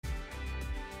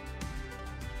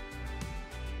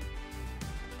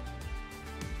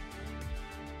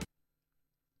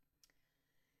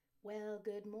Well,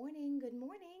 good morning. Good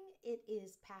morning. It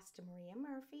is Pastor Maria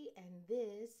Murphy, and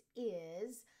this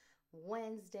is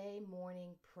Wednesday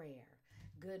morning prayer.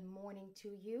 Good morning to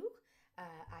you.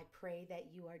 I pray that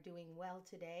you are doing well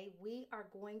today. We are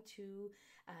going to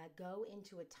go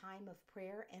into a time of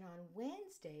prayer, and on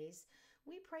Wednesdays,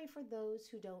 we pray for those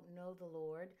who don't know the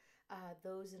Lord,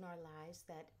 those in our lives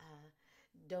that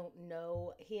don't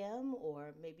know Him,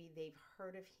 or maybe they've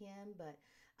heard of Him, but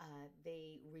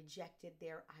they rejected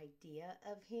their idea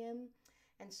of Him.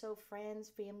 And so, friends,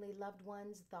 family, loved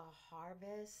ones, the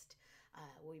harvest.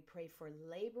 We pray for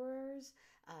laborers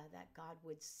that God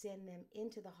would send them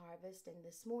into the harvest. And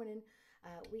this morning,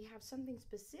 we have something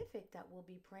specific that we'll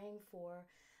be praying for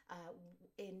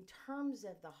in terms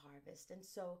of the harvest. And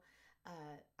so,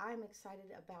 I'm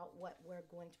excited about what we're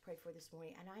going to pray for this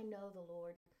morning. And I know the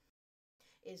Lord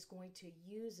is going to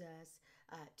use us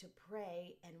to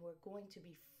pray, and we're going to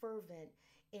be fervent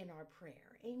in our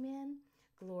prayer. Amen.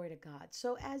 Glory to God.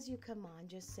 So as you come on,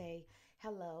 just say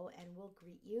hello and we'll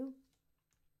greet you.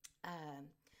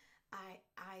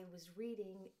 I was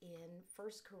reading in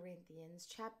First Corinthians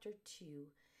chapter 2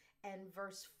 and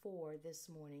verse 4 this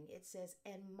morning. It says,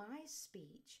 "And my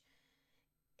speech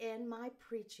and my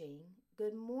preaching,"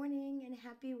 good morning and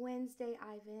happy Wednesday,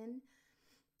 Ivan.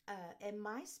 "And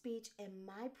my speech and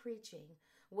my preaching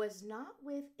was not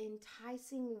with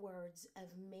enticing words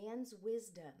of man's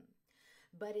wisdom,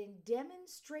 but in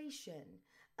demonstration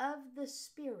of the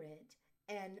Spirit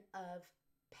and of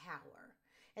power."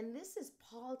 And this is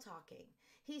Paul talking.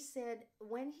 He said,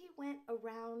 when he went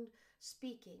around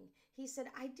speaking, he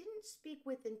said, "I didn't speak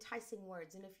with enticing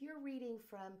words." And if you're reading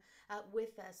from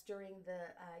with us during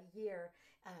the year,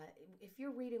 if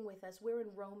you're reading with us, we're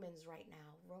in Romans right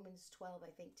now, Romans 12,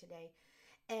 I think, today.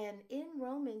 And in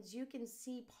Romans, you can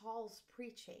see Paul's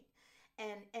preaching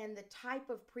and the type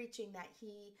of preaching that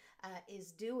he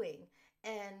is doing.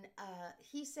 And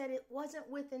he said it wasn't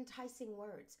with enticing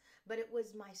words, but it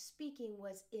was my speaking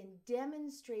was in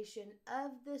demonstration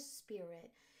of the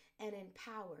Spirit and in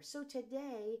power. So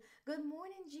today, good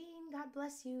morning, Jean. God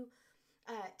bless you.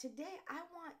 Today, I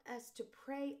want us to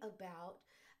pray about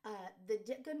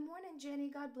good morning, Jenny.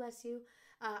 God bless you.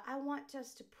 I want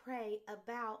us to pray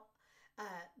about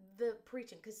the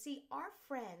preaching, because see, our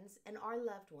friends and our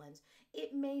loved ones,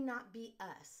 it may not be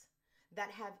us that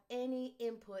have any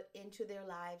input into their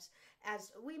lives,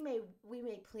 as we may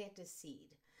plant a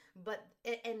seed, but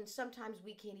and sometimes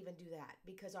we can't even do that,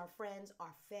 because our friends,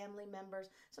 our family members,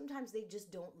 sometimes they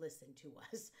just don't listen to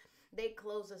us. They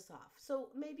close us off. So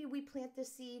maybe we plant the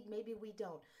seed, maybe we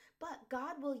don't. But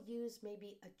God will use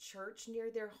maybe a church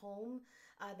near their home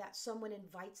that someone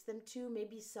invites them to,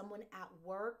 maybe someone at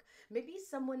work, maybe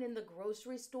someone in the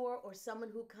grocery store, or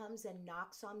someone who comes and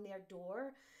knocks on their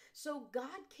door. So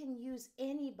God can use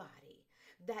anybody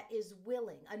that is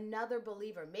willing, another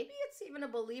believer. Maybe it's even a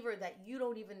believer that you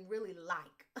don't even really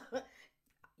like.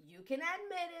 You can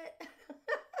admit it.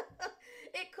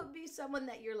 It could be someone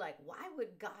that you're like, why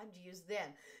would God use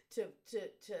them to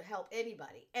help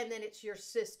anybody? And then it's your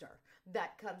sister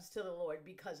that comes to the Lord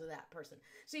because of that person.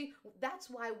 See, that's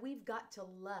why we've got to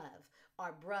love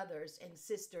our brothers and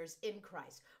sisters in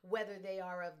Christ, whether they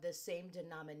are of the same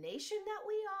denomination that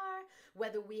we are,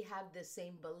 whether we have the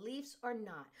same beliefs or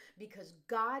not, because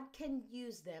God can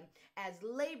use them as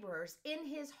laborers in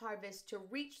His harvest to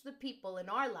reach the people in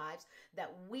our lives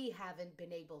that we haven't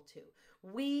been able to.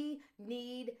 We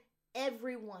need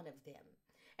every one of them.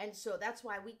 And so that's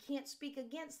why we can't speak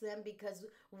against them, because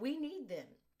we need them.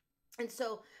 And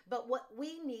so, but what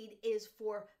we need is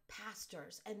for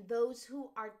pastors and those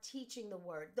who are teaching the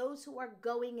word, those who are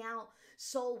going out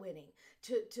soul winning,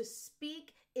 to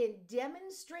speak in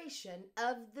demonstration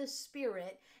of the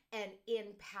Spirit and in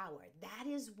power. That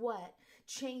is what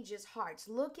changes hearts.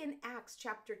 Look in Acts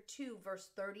chapter 2, verse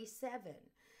 37.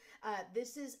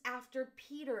 This is after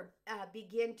Peter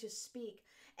began to speak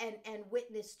and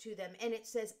witness to them. And it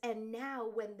says, "And now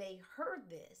when they heard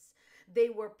this, they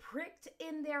were pricked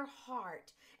in their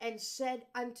heart and said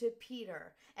unto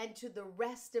Peter and to the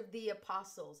rest of the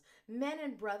apostles, 'Men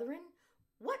and brethren,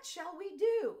 what shall we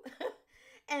do?'"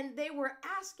 And they were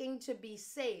asking to be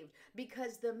saved,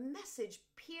 because the message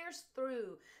pierced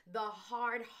through the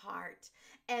hard heart,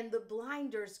 and the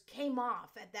blinders came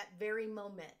off at that very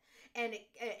moment,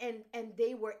 and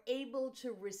they were able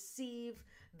to receive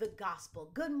the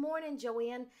gospel. Good morning,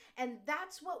 Joanne. And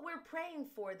that's what we're praying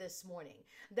for this morning,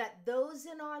 that those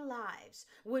in our lives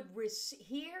would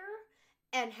hear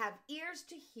and have ears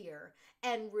to hear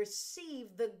and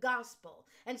receive the gospel.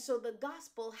 And so the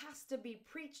gospel has to be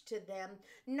preached to them,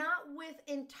 not with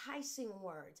enticing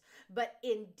words, but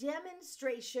in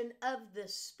demonstration of the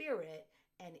Spirit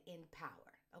and in power.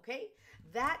 Okay?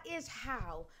 That is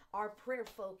how our prayer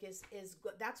focus is.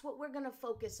 That's what we're going to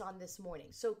focus on this morning.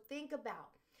 So think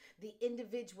about the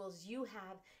individuals you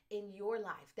have in your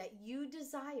life that you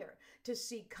desire to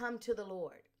see come to the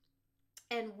Lord.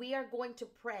 And we are going to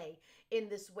pray in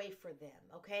this way for them,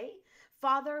 okay?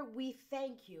 Father, we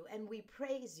thank you and we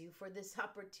praise you for this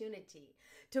opportunity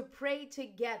to pray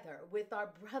together with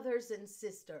our brothers and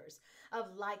sisters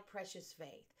of like precious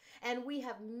faith. And we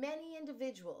have many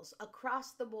individuals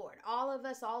across the board, all of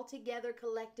us all together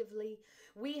collectively.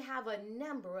 We have a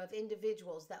number of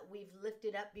individuals that we've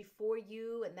lifted up before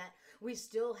you and that we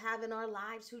still have in our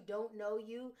lives who don't know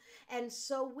you. And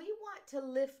so we want to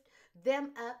lift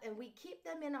them up and we keep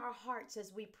them in our hearts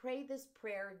as we pray this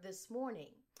prayer this morning.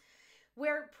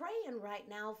 We're praying right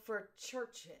now for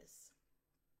churches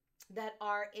that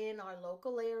are in our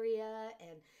local area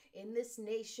and in this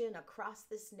nation, across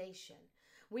this nation.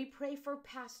 We pray for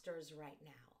pastors right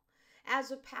now.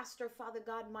 As a pastor, Father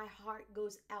God, my heart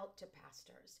goes out to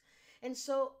pastors. And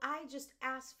so I just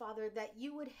ask, Father, that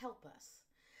you would help us,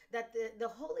 that the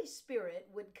Holy Spirit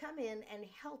would come in and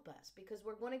help us, because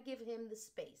we're going to give him the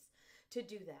space to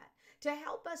do that, to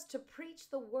help us to preach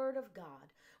the word of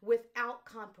God without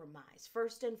compromise,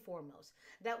 first and foremost,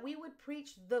 that we would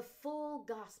preach the full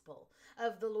gospel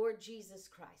of the Lord Jesus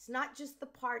Christ, not just the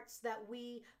parts that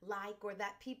we like or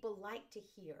that people like to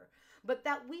hear, but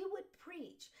that we would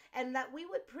preach, and that we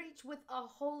would preach with a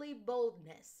holy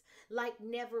boldness like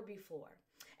never before.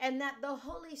 And that the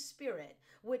Holy Spirit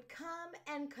would come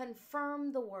and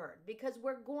confirm the word, because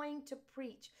we're going to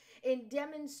preach in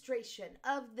demonstration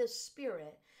of the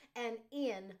Spirit and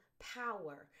in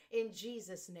power in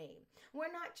Jesus' name.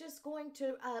 We're not just going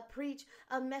to preach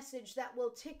a message that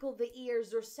will tickle the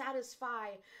ears or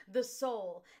satisfy the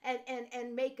soul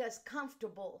and make us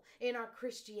comfortable in our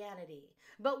Christianity,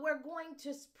 but we're going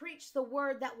to preach the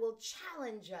word that will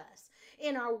challenge us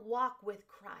in our walk with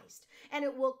Christ, and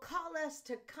it will call us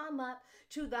to come up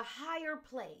to the higher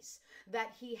place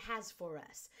that he has for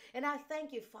us. And I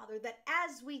thank you, Father, that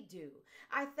as we do,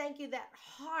 I thank you that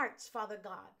hearts, Father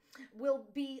God, will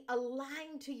be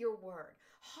aligned to your word.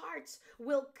 Hearts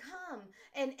will come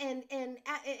and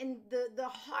the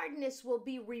hardness will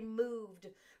be removed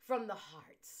from the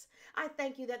hearts. I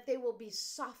thank you that they will be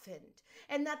softened,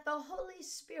 and that the Holy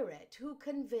Spirit who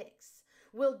convicts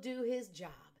will do his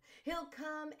job. He'll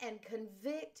come and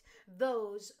convict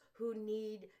those who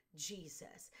need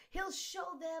Jesus. He'll show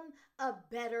them a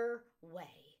better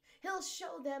way. He'll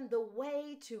show them the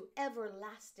way to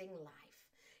everlasting life.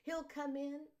 He'll come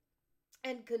in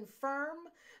and confirm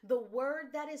the word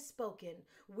that is spoken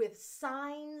with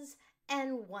signs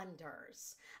and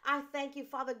wonders. I thank you,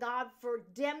 Father God, for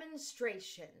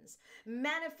demonstrations,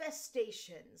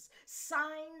 manifestations,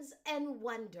 signs and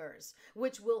wonders,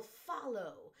 which will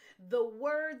follow the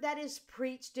word that is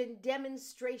preached in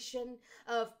demonstration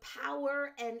of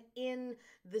power and in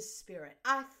the Spirit.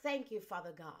 I thank you,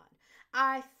 Father God.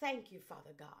 I thank you,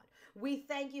 Father God. We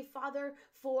thank you, Father,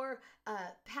 for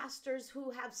pastors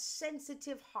who have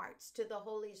sensitive hearts to the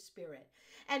Holy Spirit,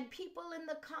 and people in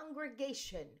the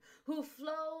congregation who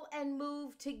flow and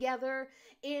move together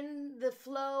in the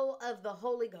flow of the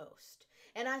Holy Ghost.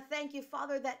 And I thank you,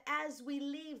 Father, that as we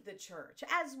leave the church,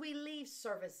 as we leave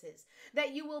services,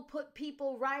 that you will put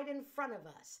people right in front of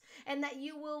us, and that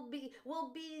you will be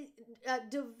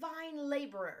divine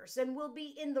laborers, and will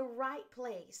be in the right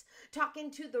place,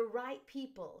 talking to the right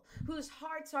people whose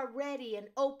hearts are ready and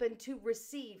open to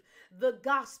receive the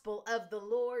gospel of the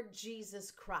Lord Jesus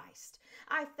Christ.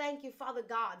 I thank you, Father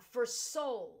God, for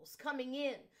souls coming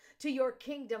in to your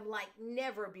kingdom like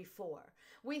never before.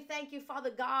 We thank you, Father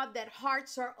God, that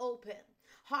hearts are open.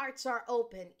 Hearts are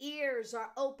open, ears are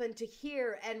open to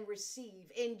hear and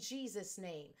receive in Jesus'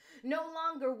 name. No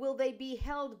longer will they be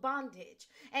held bondage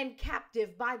and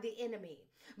captive by the enemy,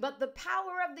 but the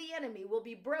power of the enemy will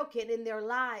be broken in their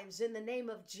lives in the name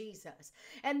of Jesus.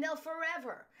 And they'll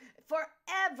forever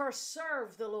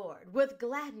serve the Lord with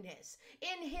gladness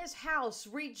in his house,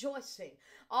 rejoicing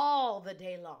all the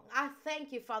day long. I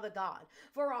thank you, Father God,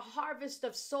 for a harvest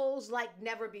of souls like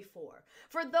never before.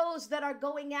 For those that are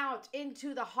going out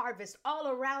into the harvest all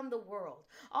around the world,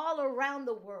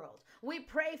 we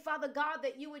pray, Father God,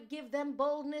 that you would give them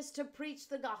boldness to preach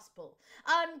the gospel,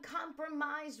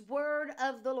 uncompromised word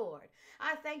of the Lord.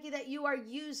 I thank you that you are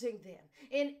using them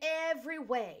in every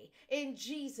way, in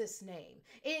Jesus' name,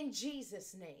 in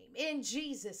Jesus' name, in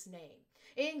Jesus' name.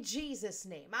 In Jesus'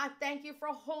 name, I thank you for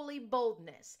holy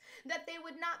boldness, that they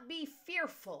would not be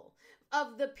fearful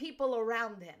of the people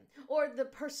around them or the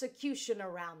persecution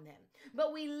around them.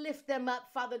 But we lift them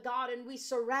up, Father God, and we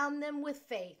surround them with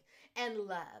faith and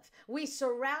love. We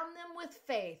surround them with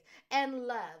faith and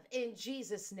love in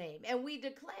Jesus' name. And we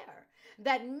declare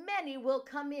that many will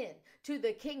come in to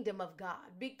the kingdom of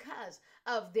God because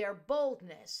of their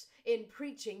boldness in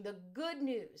preaching the good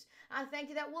news. I thank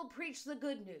you that we'll preach the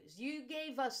good news. You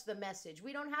gave us the message.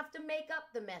 We don't have to make up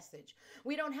the message.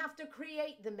 We don't have to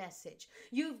create the message.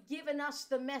 You've given us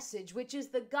the message, which is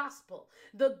the gospel,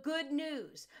 the good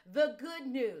news, the good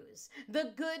news,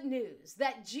 the good news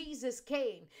that Jesus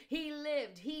came, he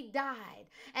lived, he died,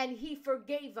 and he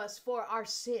forgave us for our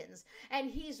sins. And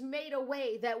he's made a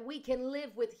way that we can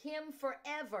live with him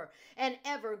forever and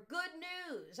ever. Good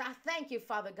news. I thank you,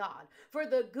 Father God, for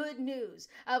the good news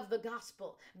of the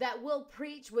gospel that we'll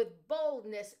preach with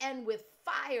boldness and with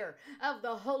fire of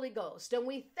the Holy Ghost. And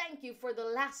we thank you for the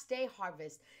last day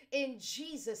harvest in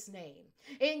Jesus' name.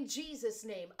 In Jesus'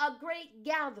 name, a great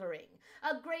gathering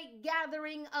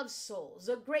of souls,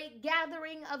 a great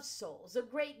gathering of souls, a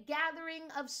great gathering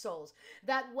of souls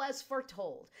that was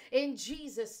foretold in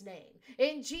Jesus' name,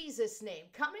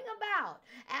 coming about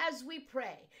as we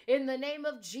pray in the name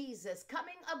of Jesus,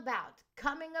 coming about,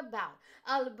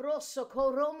 albroso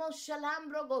koromo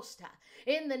shalambro gosta,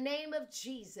 in the name of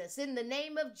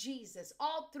Jesus,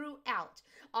 all throughout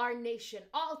our nation,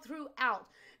 all throughout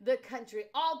the country,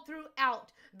 all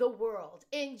throughout the world,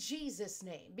 in Jesus'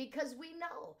 name, because we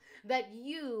know that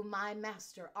you, my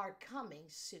master, are coming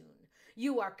soon.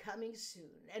 You are coming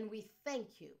soon, and we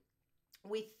thank you.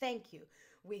 We thank you.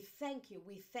 We thank you.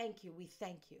 We thank you. We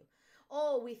thank you.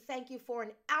 Oh, we thank you for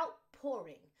an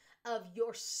outpouring of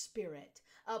your spirit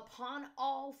upon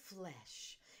all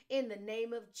flesh. In the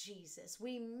name of Jesus,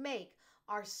 we make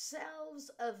ourselves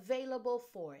available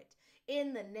for it.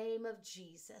 In the name of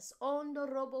Jesus. Ondo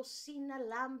robo sina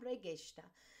lambre gesta.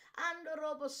 Ando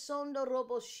robo sondo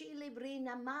robo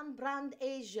shilibrina man brand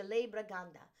eja lebra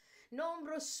ganda.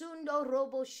 Nombro sundo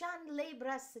robo shan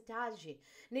lebra setagi.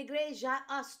 Negreja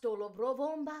astolo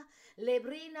brovomba.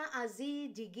 Lebrina azi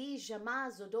digi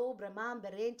jamazo dobra man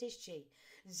berentes che.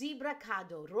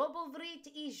 Zibracado robo vrit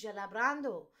ija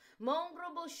labrando.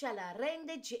 Mongrobo shala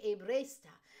rende je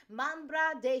ebresta.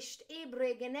 Mambra dest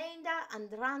ibregenenda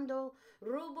andrando,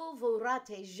 rubu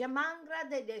vorate jamangra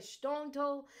de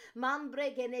destonto,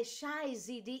 mambre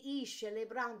geneshaizi di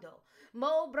celebrando,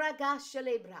 mo braga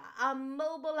celebra, a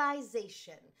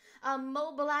mobilization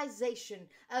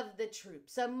of the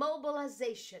troops, a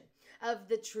mobilization of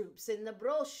the troops in the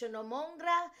broshono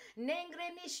mongra,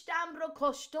 nengre nistambro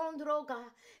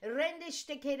costondroga,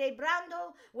 rendiste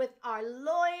cerebrando, with our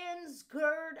loins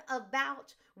girt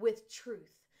about with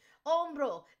truth.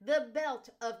 Ombro, the belt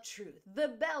of truth, the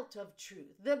belt of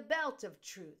truth, the belt of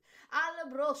truth.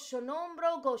 Alabrosho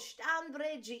nombro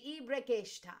gostambre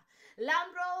giibrekesta.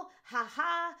 Lambro, ha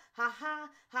ha, ha ha,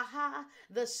 ha ha,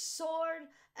 the sword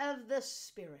of the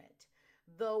Spirit,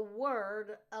 the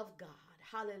word of God.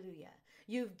 Hallelujah.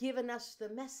 You've given us the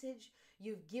message.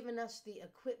 You've given us the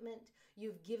equipment.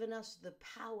 You've given us the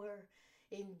power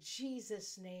in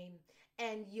Jesus' name.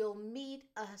 And you'll meet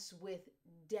us with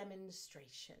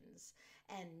demonstrations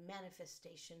and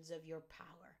manifestations of your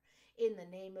power in the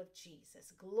name of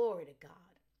Jesus. Glory to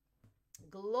God.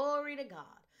 Glory to God.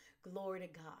 Glory to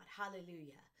God.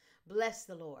 Hallelujah. Bless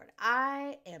the Lord.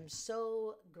 I am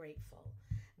so grateful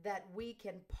that we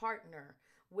can partner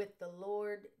with the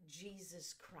Lord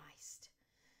Jesus Christ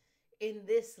in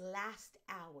this last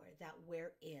hour that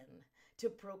we're in to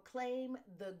proclaim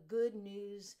the good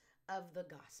news of the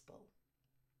gospel.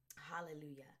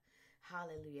 Hallelujah.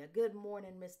 Hallelujah. Good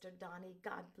morning, Mr. Donnie.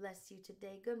 God bless you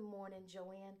today. Good morning,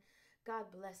 Joanne. God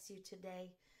bless you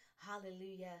today.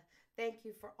 Hallelujah. Thank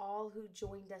you for all who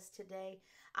joined us today.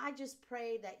 I just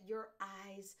pray that your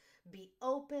eyes be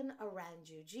open around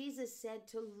you. Jesus said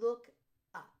to look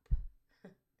up.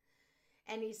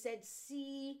 And he said,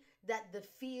 see that the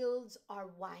fields are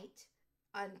white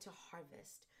unto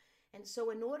harvest. And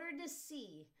so in order to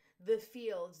see the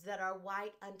fields that are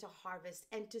white unto harvest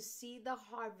and to see the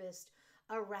harvest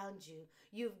around you,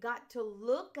 you've got to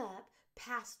look up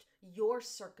past your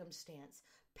circumstance,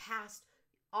 past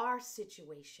our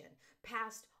situation,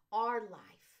 past our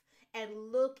life,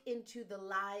 and look into the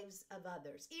lives of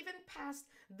others, even past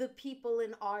the people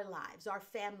in our lives, our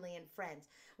family and friends.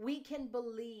 We can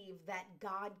believe that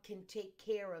God can take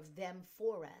care of them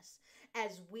for us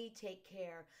as we take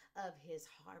care of his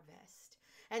harvest.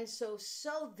 And so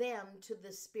sow them to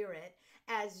the Spirit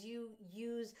as you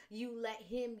let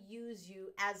him use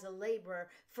you as a laborer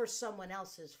for someone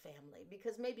else's family,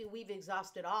 because maybe we've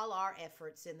exhausted all our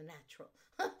efforts in the natural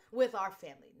with our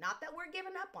family. Not that we're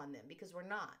giving up on them, because we're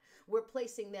not. We're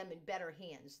placing them in better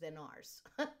hands than ours.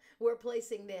 We're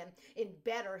placing them in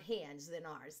better hands than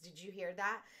ours. Did you hear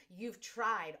that? You've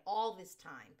tried all this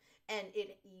time and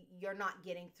you're not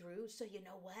getting through. So you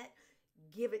know what?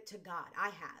 Give it to God.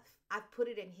 I've put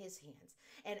it in his hands,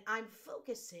 and I'm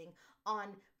focusing on,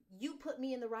 you put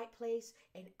me in the right place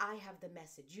and I have the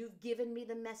message. You've given me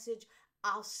the message.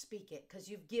 I'll speak it because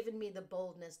you've given me the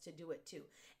boldness to do it too.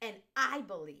 And I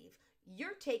believe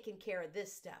you're taking care of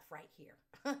this stuff right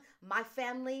here. My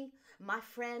family, my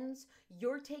friends,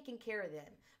 you're taking care of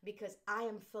them because I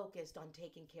am focused on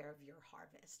taking care of your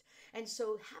harvest. And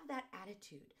so have that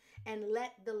attitude and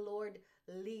let the Lord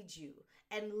lead you,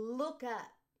 and look up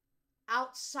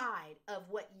outside of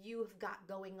what you've got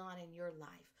going on in your life.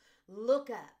 Look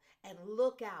up and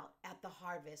look out at the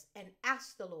harvest and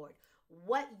ask the Lord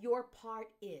what your part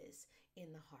is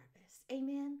in the harvest.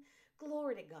 Amen.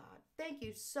 Glory to God. Thank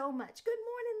you so much. Good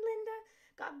morning, Linda.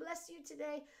 God bless you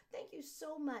today. Thank you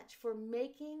so much for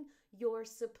making your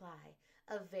supply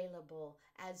available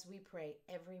as we pray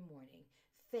every morning.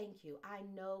 Thank you. I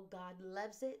know God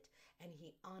loves it and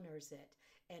he honors it,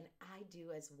 and I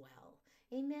do as well.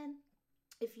 Amen.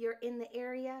 If you're in the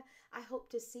area, I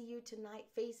hope to see you tonight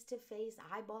face to face,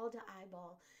 eyeball to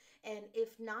eyeball. And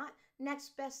if not,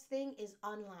 next best thing is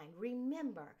online.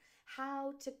 Remember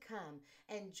how to come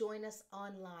and join us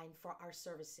online for our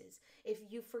services. If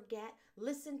you forget,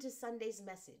 listen to Sunday's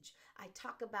message. I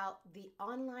talk about the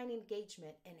online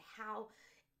engagement and how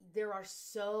there are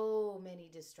so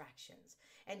many distractions.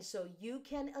 And so you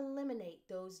can eliminate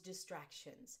those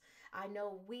distractions. I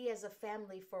know we as a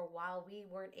family, for a while, we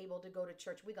weren't able to go to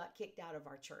church. We got kicked out of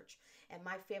our church. And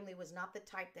my family was not the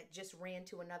type that just ran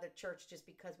to another church just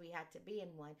because we had to be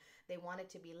in one. They wanted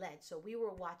to be led. So we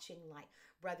were watching like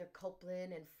Brother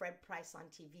Copeland and Fred Price on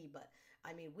TV. But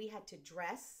I mean, we had to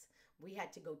dress. We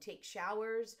had to go take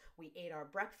showers. We ate our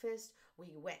breakfast. We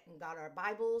went and got our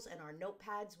Bibles and our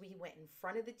notepads. We went in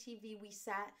front of the TV. We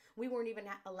sat. We weren't even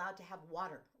allowed to have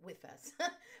water with us.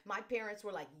 My parents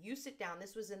were like, you sit down.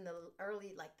 This was in the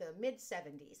the mid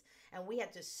 70s. And we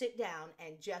had to sit down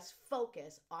and just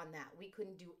focus on that. We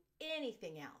couldn't do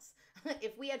anything else.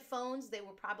 If we had phones,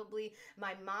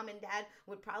 my mom and dad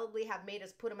would probably have made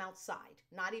us put them outside,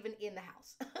 not even in the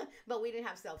house. But we didn't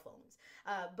have cell phones.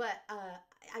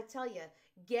 I tell you,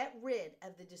 get rid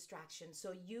of the distractions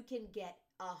so you can get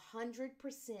 100%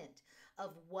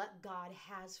 of what God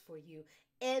has for you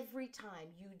every time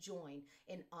you join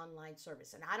an online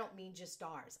service. And I don't mean just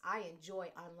ours. I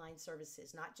enjoy online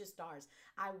services, not just ours.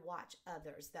 I watch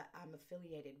others that I'm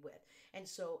affiliated with. And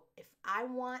so if I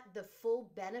want the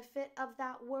full benefit of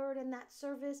that word and that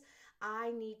service,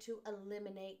 I need to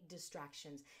eliminate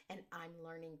distractions. And I'm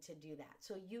learning to do that.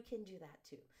 So you can do that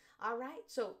too. All right.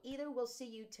 So either we'll see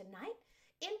you tonight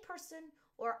in person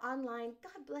or online.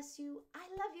 God bless you. I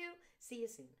love you. See you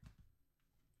soon.